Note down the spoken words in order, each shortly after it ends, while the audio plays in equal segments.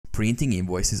Printing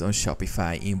invoices on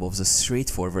Shopify involves a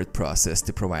straightforward process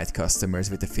to provide customers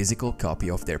with a physical copy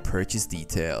of their purchase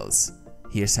details.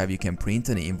 Here's how you can print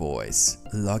an invoice.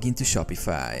 Log into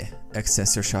Shopify,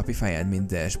 access your Shopify admin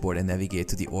dashboard and navigate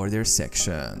to the Order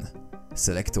section.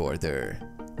 Select Order.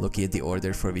 Locate the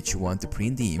order for which you want to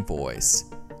print the invoice.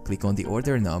 Click on the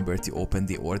order number to open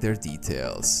the order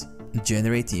details.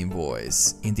 Generate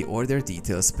invoice. In the Order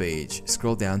Details page,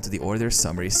 scroll down to the Order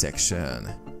Summary section.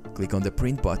 Click on the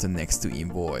Print button next to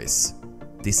Invoice.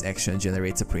 This action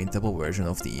generates a printable version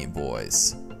of the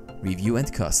invoice. Review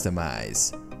and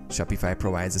customize. Shopify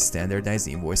provides a standardized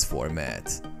invoice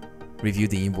format. Review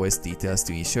the invoice details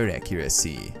to ensure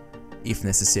accuracy. If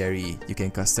necessary, you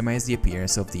can customize the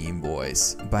appearance of the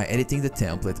invoice by editing the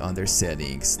template under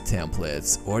Settings,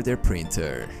 Templates, Order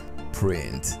Printer.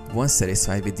 Print. Once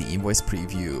satisfied with the invoice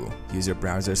preview, use your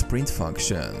browser's print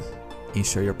function.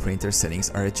 Ensure your printer settings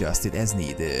are adjusted as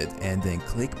needed and then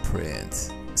click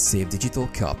Print. Save digital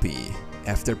copy.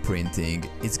 After printing,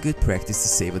 it's good practice to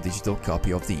save a digital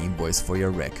copy of the invoice for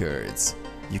your records.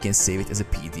 You can save it as a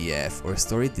PDF or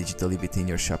store it digitally within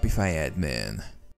your Shopify admin.